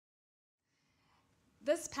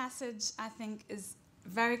This passage, I think, is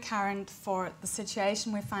very current for the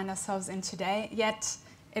situation we find ourselves in today, yet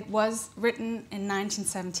it was written in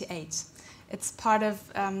 1978. It's part of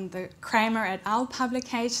the Kramers et al.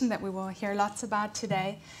 Publication that we will hear lots about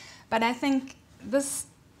today. But I think this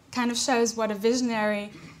kind of shows what a visionary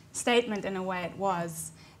statement in a way it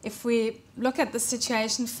was. If we look at the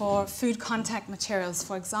situation for food contact materials,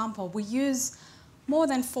 for example, we use more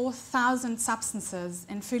than 4,000 substances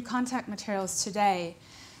in food contact materials today.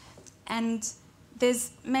 And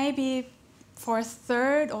there's maybe for a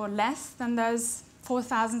third or less than those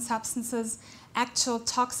 4,000 substances actual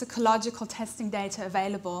toxicological testing data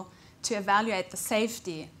available to evaluate the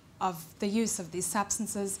safety of the use of these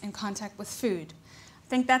substances in contact with food. I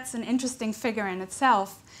think that's an interesting figure in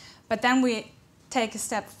itself. But then we take a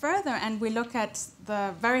step further and we look at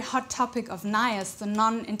the very hot topic of NIAS, the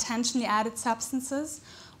non-intentionally added substances,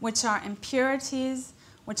 which are impurities,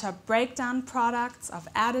 which are breakdown products of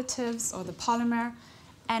additives or the polymer,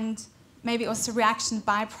 and maybe also reaction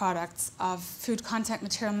byproducts of food contact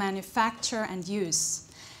material manufacture and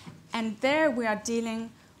use. And there we are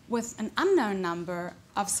dealing with an unknown number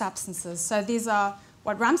of substances. So these are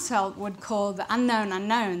what Rumsfeld would call the unknown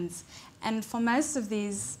unknowns. And for most of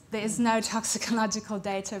these, there is no toxicological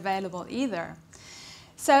data available either.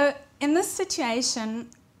 So in this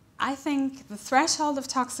situation, I think the threshold of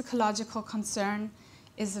toxicological concern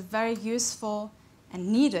is a very useful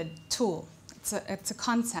and needed tool. It's a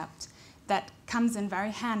concept that comes in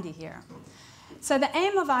very handy here. So the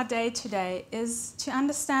aim of our day today is to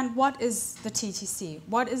understand what is the TTC,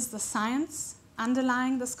 what is the science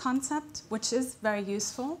underlying this concept, which is very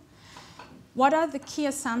useful. What are the key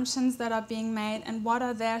assumptions that are being made, and what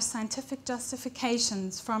are their scientific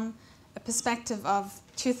justifications from a perspective of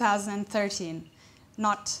 2013,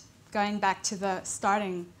 not going back to the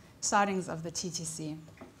startings of the TTC.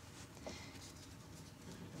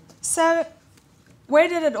 So where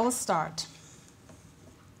did it all start?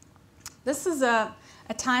 This is a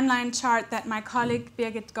timeline chart that my colleague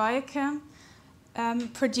Birgit Goyke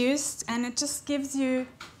produced, and it just gives you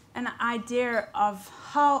an idea of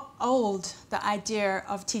how old the idea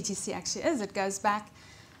of TTC actually is. It goes back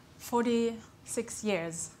 46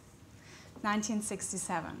 years,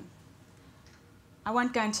 1967. I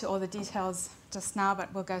won't go into all the details just now,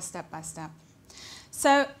 but we'll go step by step.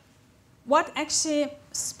 So what actually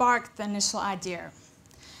sparked the initial idea?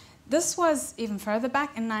 This was even further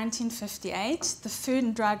back in 1958, the Food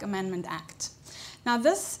and Drug Amendment Act. Now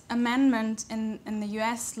this amendment in the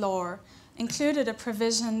US law included a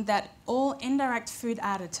provision that all indirect food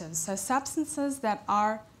additives, so substances that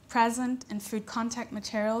are present in food contact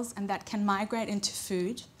materials and that can migrate into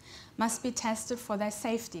food, must be tested for their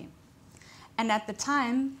safety. And at the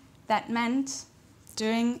time, that meant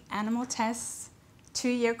doing animal tests,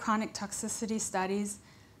 2-year chronic toxicity studies,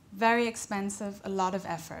 very expensive, a lot of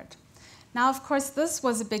effort. Now, of course, this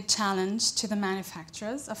was a big challenge to the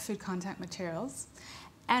manufacturers of food contact materials.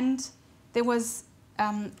 And there was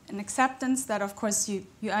an acceptance that, of course,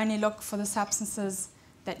 you only look for the substances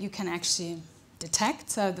that you can actually detect,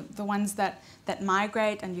 so the ones that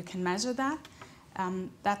migrate and you can measure that.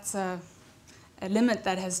 That's a limit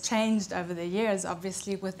that has changed over the years,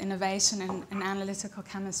 obviously, with innovation in analytical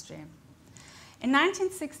chemistry. In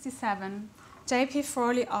 1967, J.P.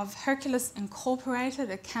 Frawley of Hercules Incorporated,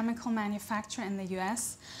 a chemical manufacturer in the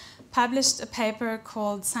US, published a paper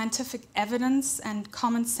called Scientific Evidence and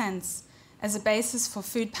Common Sense as a basis for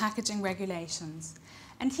food packaging regulations.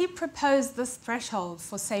 And he proposed this threshold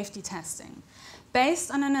for safety testing based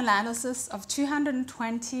on an analysis of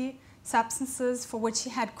 220 substances for which he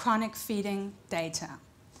had chronic feeding data.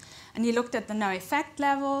 And he looked at the no effect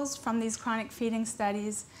levels from these chronic feeding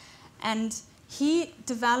studies, and he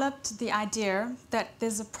developed the idea that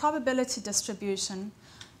there's a probability distribution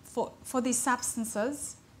for these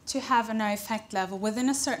substances to have a no effect level within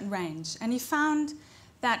a certain range. And he found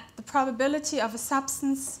that the probability of a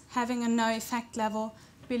substance having a no effect level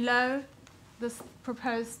below this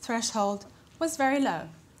proposed threshold was very low.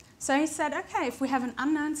 So he said, okay, if we have an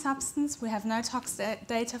unknown substance, we have no tox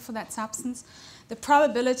data for that substance, the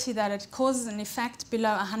probability that it causes an effect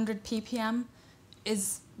below 100 ppm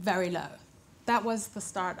is very low. That was the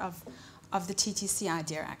start of the TTC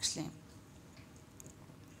idea, actually.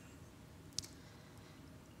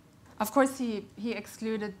 Of course, he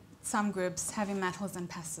excluded some groups, heavy metals and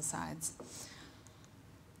pesticides.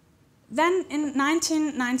 Then in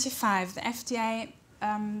 1995, the FDA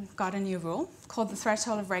got a new rule called the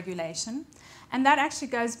threshold of regulation. And that actually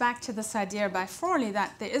goes back to this idea by Frawley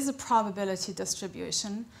that there is a probability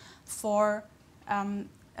distribution for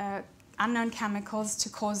unknown chemicals to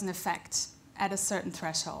cause an effect at a certain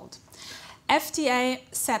threshold. FDA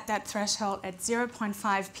set that threshold at 0.5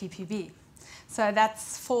 ppb. So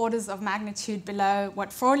that's 4 orders of magnitude below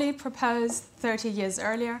what Frawley proposed 30 years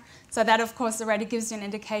earlier. So that, of course, already gives you an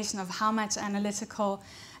indication of how much analytical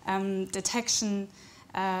detection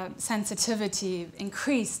sensitivity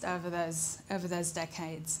increased over those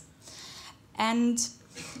decades. And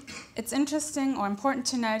it's interesting or important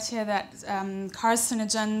to note here that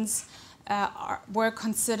carcinogens were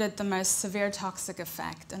considered the most severe toxic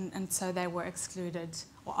effect, and so they were excluded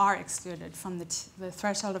or are excluded from the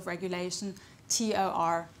threshold of regulation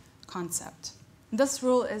TOR concept. This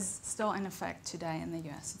rule is still in effect today in the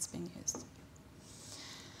US. It's being used.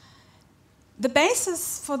 The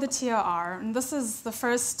basis for the TOR, and this is the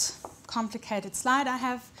first complicated slide I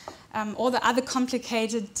have. All the other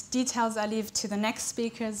complicated details I leave to the next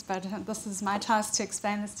speakers, but this is my task to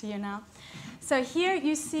explain this to you now. So here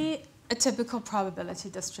you see a typical probability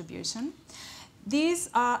distribution. These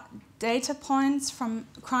are data points from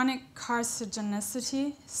chronic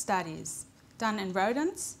carcinogenicity studies done in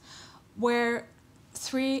rodents, where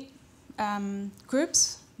 3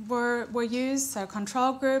 groups were used, so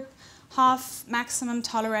control group, half maximum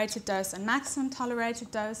tolerated dose and maximum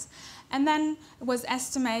tolerated dose, and then it was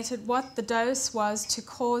estimated what the dose was to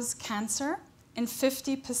cause cancer in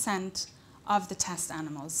 50% of the test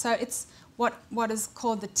animals. So it's what is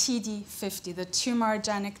called the TD50, the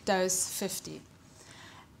tumorigenic dose 50.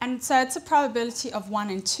 And so it's a probability of 1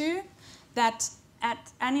 in 2 that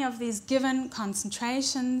at any of these given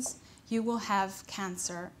concentrations, you will have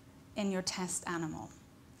cancer in your test animal.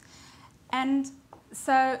 And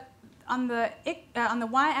so on the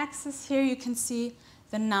y-axis here, you can see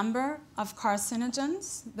the number of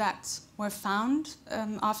carcinogens that were found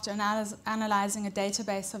after analyzing a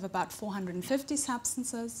database of about 450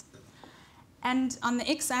 substances. And on the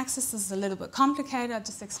x-axis, this is a little bit complicated, I'll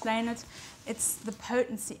just explain it. It's the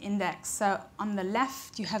potency index. So on the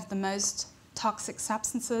left, you have the most toxic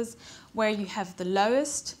substances, where you have the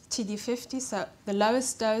lowest TD50, so the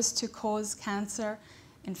lowest dose to cause cancer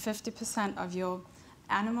in 50% of your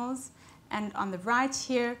animals. And on the right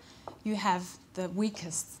here, you have the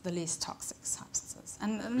weakest, the least toxic substances.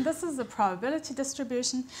 And this is the probability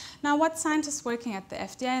distribution. Now, what scientists working at the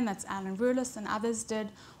FDA, and that's Alan Rulis and others did,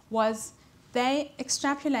 was they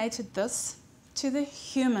extrapolated this to the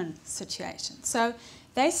human situation. So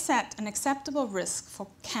they set an acceptable risk for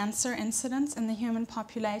cancer incidence in the human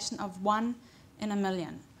population of 1 in a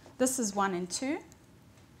million. This is 1 in 2.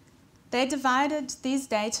 They divided these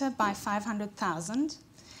data by 500,000,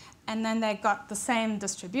 and then they got the same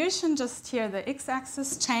distribution, just here the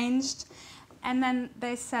x-axis changed. And then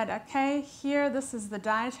they said, okay, here this is the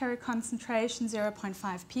dietary concentration, 0.5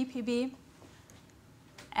 ppb,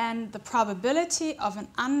 and the probability of an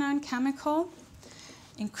unknown chemical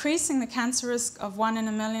increasing the cancer risk of 1 in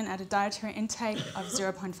a million at a dietary intake of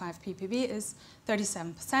 0.5 ppb is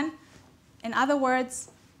 37%. In other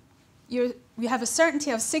words, you have a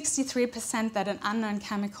certainty of 63% that an unknown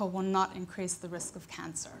chemical will not increase the risk of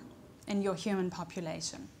cancer in your human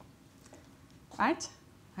population. Right?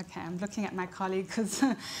 Okay, I'm looking at my colleague because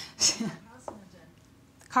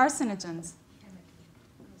carcinogens.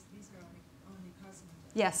 These are only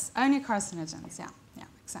carcinogens. Yes, only carcinogens. Yeah,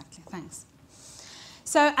 exactly. Thanks.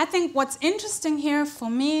 So I think what's interesting here for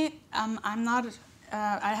me,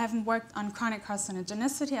 I haven't worked on chronic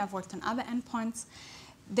carcinogenicity. I've worked on other endpoints.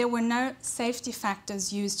 There were no safety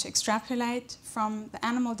factors used to extrapolate from the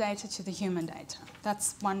animal data to the human data.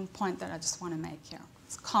 That's one point that I just want to make here.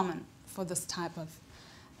 It's common for this type of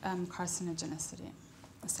carcinogenicity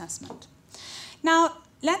assessment. Now,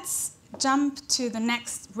 let's jump to the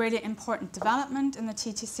next really important development in the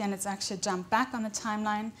TTC, and it's actually a jump back on the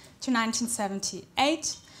timeline to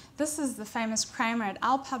 1978. This is the famous Kramer et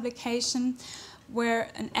al. Publication, where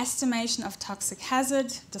an estimation of toxic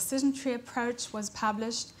hazard decision tree approach was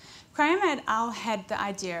published. Kramer et al. Had the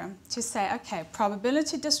idea to say, okay,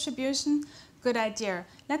 probability distribution, good idea.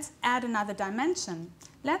 Let's add another dimension.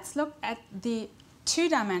 Let's look at the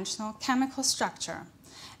two-dimensional chemical structure.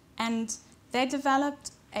 And they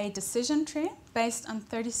developed a decision tree based on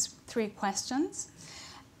 33 questions.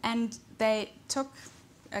 And they took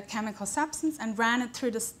a chemical substance and ran it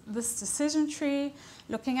through this decision tree,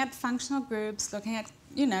 looking at functional groups, looking at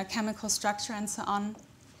chemical structure and so on.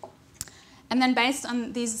 And then based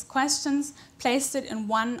on these questions, placed it in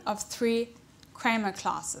one of 3 Kramer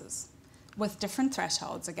classes with different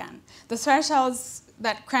thresholds again. The thresholds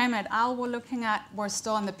that Kramer et al. Were looking at were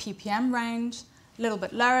still in the ppm range, a little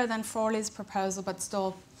bit lower than Frawley's proposal, but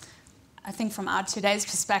still, I think from our today's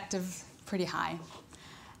perspective, pretty high.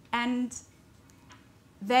 And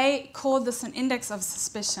they called this an index of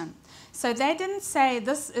suspicion. So they didn't say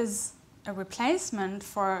this is a replacement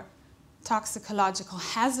for toxicological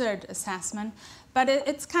hazard assessment, but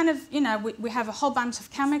it's kind of, you know, we have a whole bunch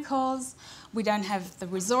of chemicals, we don't have the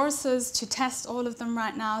resources to test all of them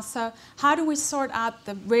right now, so how do we sort out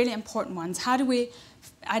the really important ones? How do we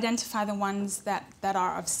identify the ones that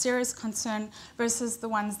are of serious concern versus the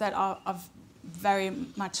ones that are of very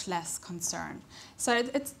much less concern? So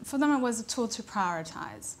for them it was a tool to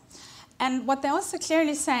prioritize. And what they also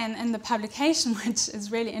clearly say in the publication, which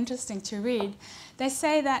is really interesting to read, they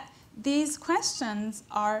say that these questions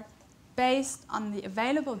are based on the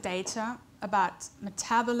available data about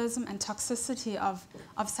metabolism and toxicity of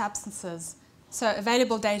substances. So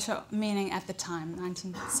available data meaning at the time,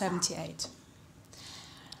 1978.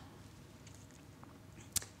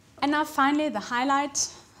 And now finally the highlight,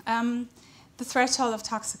 the threshold of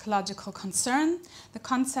toxicological concern, the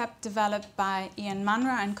concept developed by Ian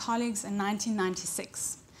Munro and colleagues in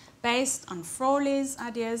 1996, based on Frawley's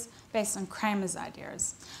ideas, based on Kramers'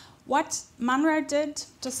 ideas. What Munro did,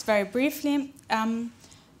 just very briefly,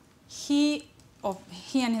 he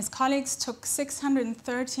and his colleagues took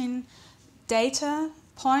 613 data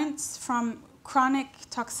points from chronic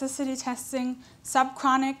toxicity testing,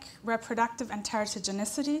 subchronic reproductive and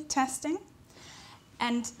teratogenicity testing,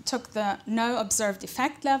 and took the no observed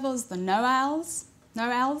effect levels, the NOELs,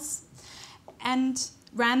 and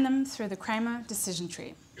ran them through the Kramer decision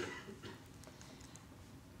tree.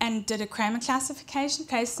 And did a Kramer classification,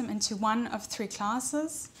 placed them into one of three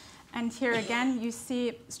classes. And here again, you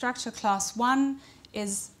see structure class 1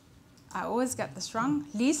 is, I always get this wrong,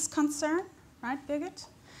 least concern, right, Birgit?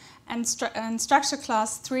 And structure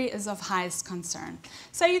class 3 is of highest concern.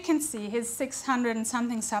 So you can see his 600 and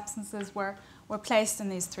something substances were placed in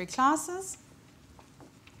these three classes.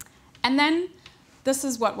 And then, this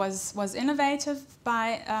is what was innovative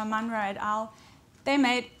by Munro et al. They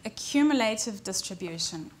made a cumulative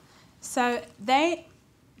distribution. So they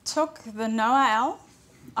took the NOAL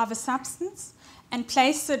of a substance and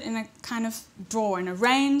placed it in a kind of drawer, in a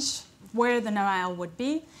range where the NOAL would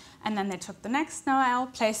be. And then they took the next NOAL,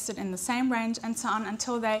 placed it in the same range, and so on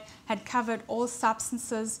until they had covered all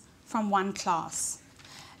substances from one class.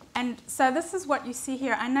 And so this is what you see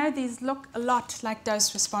here. I know these look a lot like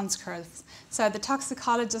dose-response curves. So the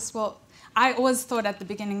toxicologist will, I always thought at the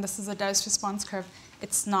beginning this is a dose-response curve.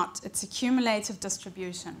 It's not. It's a cumulative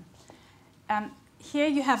distribution. Here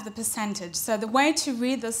you have the percentage. So the way to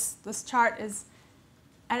read this chart is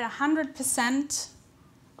at 100%,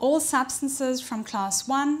 all substances from class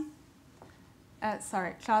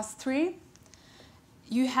 3,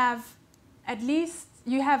 you have at least,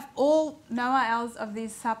 you have all NOALs of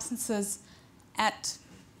these substances at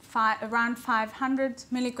around 500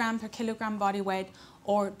 milligram per kilogram body weight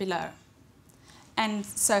or below. And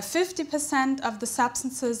so 50% of the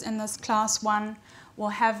substances in this class 1 will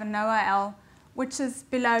have a NOAL which is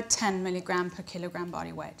below 10 milligram per kilogram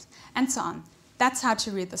body weight, and so on. That's how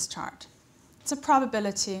to read this chart. It's a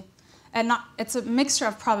probability, it's a mixture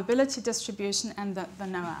of probability distribution and the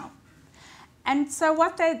NOAL. And so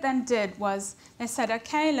what they then did was they said,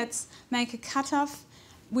 okay, let's make a cutoff.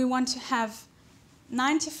 We want to have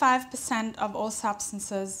 95% of all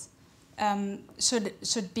substances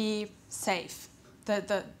should be safe.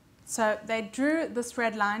 So they drew this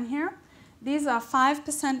red line here. These are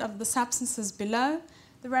 5% of the substances below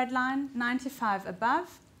the red line, 95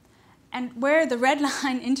 above. And where the red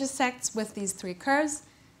line intersects with these three curves,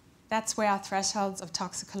 that's where our thresholds of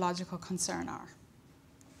toxicological concern are.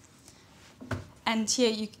 And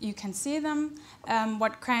here you can see them.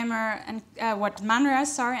 What Munro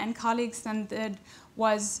and colleagues then did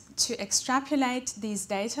was to extrapolate these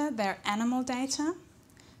data, their animal data,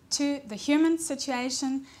 to the human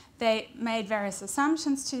situation. They made various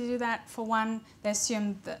assumptions to do that. For one, they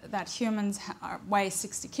assumed that humans weigh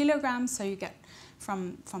 60 kilograms, so you get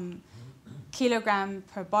from kilogram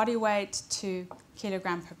per body weight to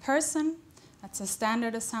kilogram per person. That's a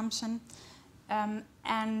standard assumption.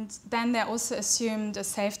 And then they also assumed a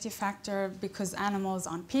safety factor because animals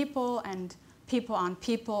on people and people on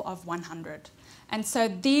people of 100. And so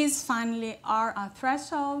these finally are our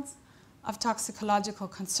thresholds of toxicological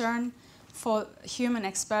concern for human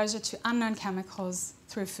exposure to unknown chemicals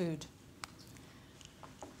through food.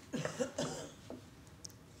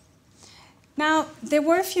 Now, there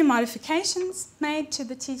were a few modifications made to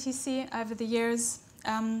the TTC over the years.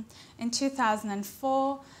 In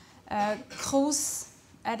 2004, Cruz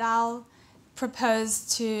et al.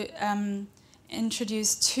 Proposed to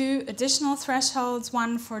introduce 2 additional thresholds,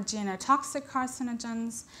 one for genotoxic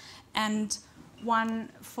carcinogens and one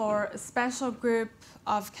for a special group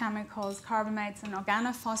of chemicals, carbamates and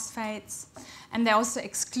organophosphates, and they also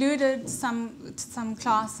excluded some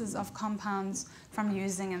classes of compounds from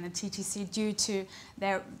using in the TTC due to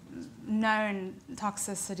their known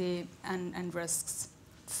toxicity and risks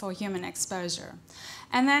for human exposure.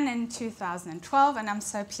 And then in 2012, and I'm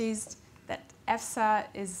so pleased that EFSA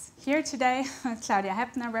is here today, Claudia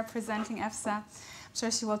Heppner representing EFSA. I'm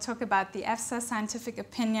sure she will talk about the EFSA scientific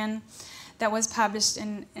opinion that was published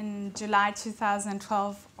in July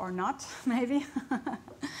 2012, or not, maybe,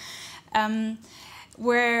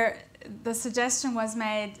 where the suggestion was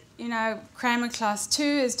made, you know, Kramers class 2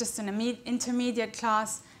 is just an intermediate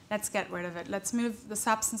class. Let's get rid of it. Let's move the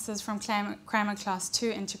substances from Kramers class 2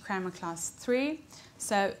 into Kramers class 3.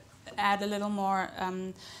 So add a little more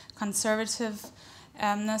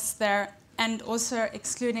conservativeness there, and also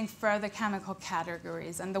excluding further chemical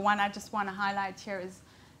categories. And the one I just want to highlight here is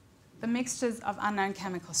the mixtures of unknown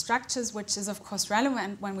chemical structures, which is of course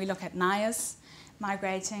relevant when we look at NIAS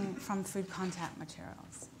migrating from food contact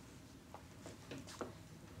materials.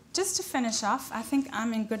 Just to finish off, I think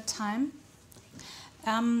I'm in good time.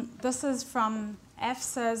 This is from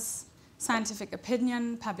EFSA's scientific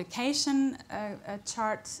opinion publication, a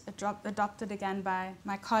chart adopted again by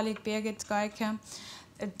my colleague Birgit Goike.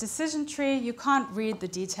 A decision tree, you can't read the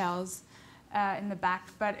details in the back,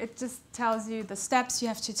 but it just tells you the steps you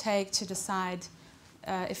have to take to decide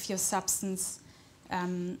if your substance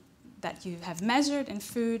that you have measured in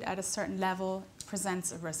food at a certain level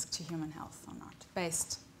presents a risk to human health or not,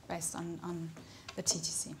 based on the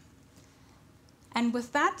TTC. And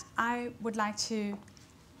with that, I would like to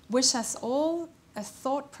wish us all a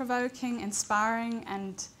thought-provoking, inspiring,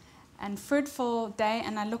 and fruitful day,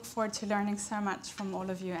 and I look forward to learning so much from all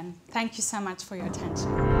of you, and thank you so much for your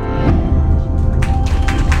attention.